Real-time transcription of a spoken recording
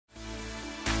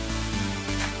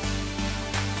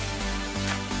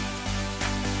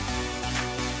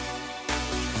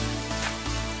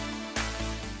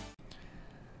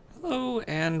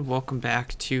and welcome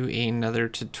back to another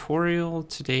tutorial.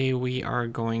 Today we are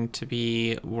going to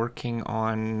be working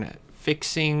on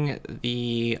fixing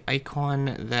the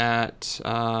icon that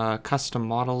custom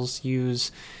models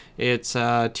use. It's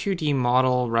a 2D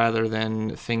model rather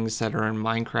than things that are in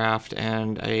Minecraft,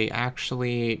 and I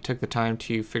actually took the time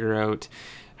to figure out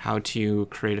how to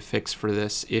create a fix for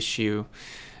this issue.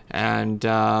 And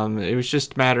it was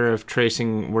just a matter of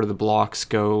tracing where the blocks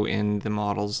go in the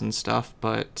models and stuff,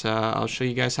 but I'll show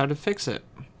you guys how to fix it.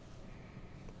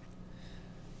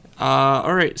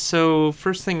 Alright, so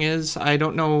first thing is, I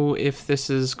don't know if this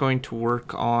is going to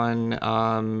work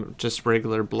on just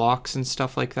regular blocks and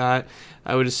stuff like that.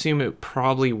 I would assume it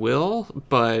probably will,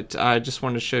 but I just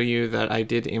wanted to show you that I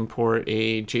did import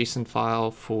a JSON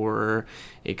file for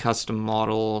a custom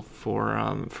model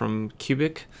for from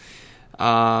Cubic.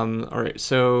 Alright,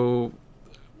 so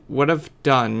what I've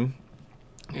done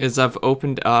is I've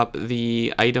opened up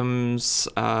the items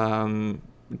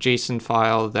JSON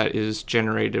file that is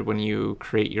generated when you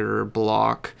create your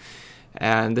block,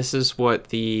 and this is what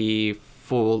the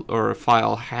full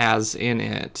file has in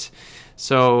it.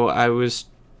 So I was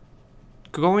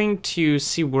going to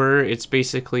see where it's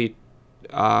basically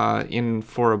in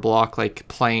for a block like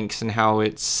planks and how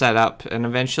it's set up, and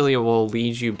eventually it will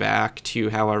lead you back to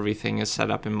how everything is set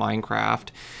up in Minecraft.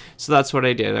 So that's what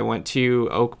I did. I went to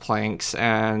oak planks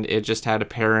and it just had a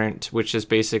parent, which is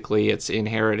basically it's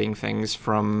inheriting things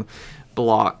from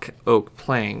block oak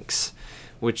planks,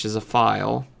 which is a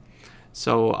file.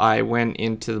 So I went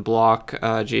into the block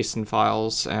JSON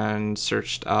files and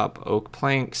searched up oak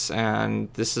planks, and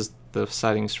this is the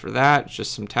settings for that,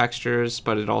 just some textures,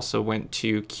 but it also went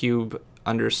to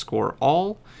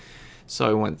cube_all. So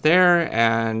I went there,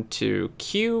 and to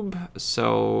cube,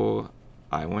 so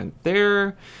I went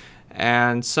there,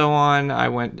 and so on. I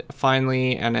went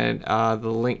finally, and it the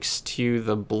links to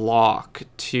the block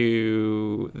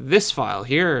to this file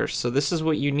here. So this is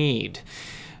what you need.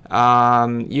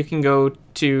 You can go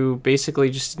to basically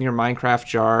just in your Minecraft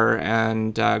jar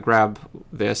and grab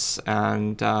this,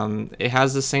 and it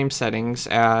has the same settings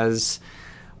as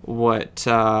what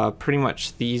pretty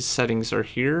much these settings are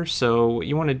here. So what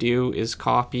you want to do is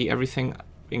copy everything,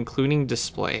 including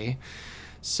display.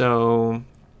 So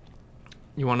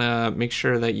you want to make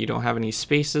sure that you don't have any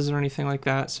spaces or anything like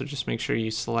that, so just make sure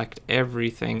you select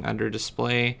everything under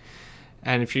display.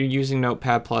 And if you're using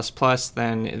Notepad++,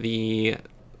 then the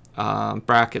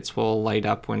brackets will light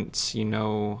up once you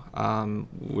know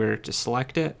where to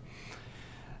select it.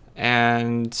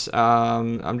 And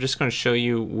I'm just going to show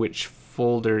you which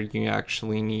folder you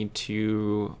actually need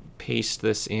to paste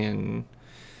this in.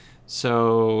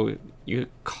 So you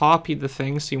copy the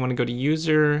thing, so you want to go to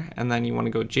user, and then you want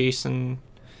to go JSON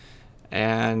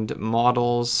and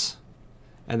models,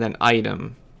 and then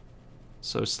item.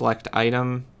 So select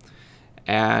item,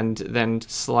 and then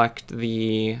select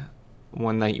the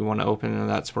one that you want to open, and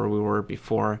that's where we were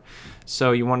before.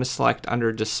 So you want to select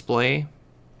under display.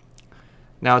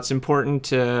 Now it's important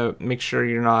to make sure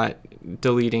you're not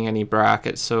deleting any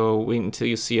brackets, so wait until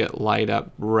you see it light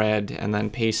up red and then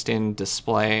paste in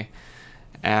display,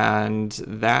 and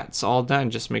that's all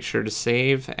done. Just make sure to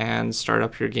save and start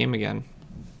up your game again.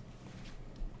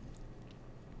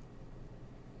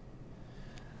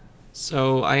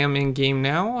 So I am in game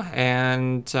now,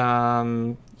 and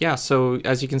yeah, so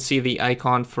as you can see, the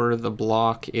icon for the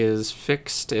block is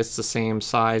fixed. It's the same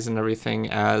size and everything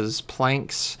as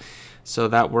planks, so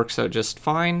that works out just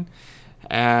fine.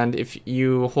 And if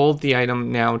you hold the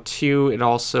item now too, it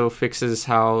also fixes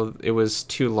how it was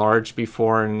too large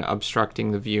before and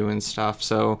obstructing the view and stuff.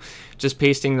 So just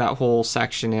pasting that whole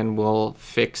section in will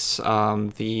fix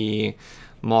the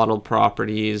model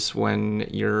properties when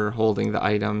you're holding the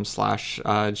item slash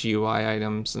GUI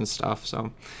items and stuff.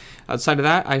 So outside of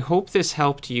that, I hope this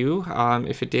helped you.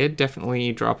 If it did,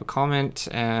 definitely drop a comment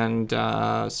and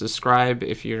subscribe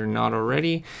if you're not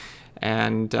already,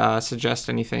 and suggest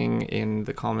anything in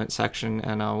the comment section,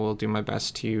 and I will do my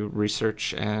best to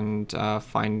research and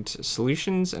find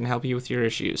solutions and help you with your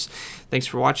issues. Thanks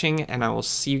for watching, and I will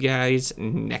see you guys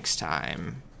next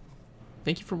time.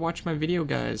 Thank you for watching my video,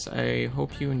 guys. I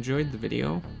hope you enjoyed the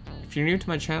video. If you're new to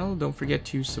my channel, don't forget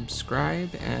to subscribe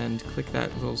and click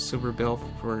that little silver bell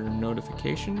for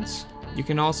notifications. You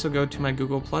can also go to my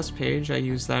Google Plus page. I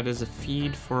use that as a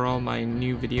feed for all my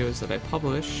new videos that I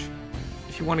publish.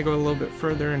 If you want to go a little bit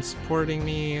further in supporting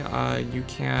me, you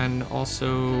can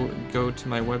also go to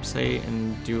my website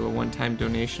and do a one-time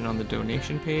donation on the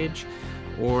donation page,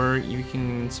 or you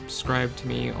can subscribe to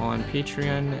me on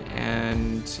Patreon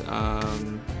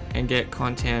and get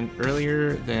content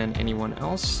earlier than anyone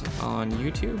else on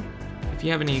YouTube. If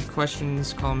you have any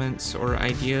questions, comments, or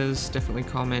ideas, definitely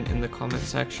comment in the comment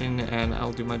section, and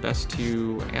I'll do my best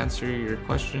to answer your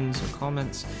questions or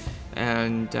comments.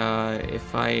 And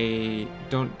if I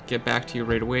don't get back to you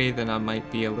right away, then I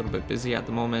might be a little bit busy at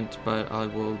the moment, but I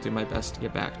will do my best to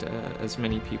get back to as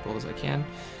many people as I can,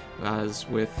 as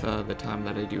with the time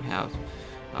that I do have.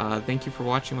 Thank you for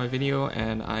watching my video,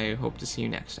 and I hope to see you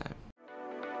next time.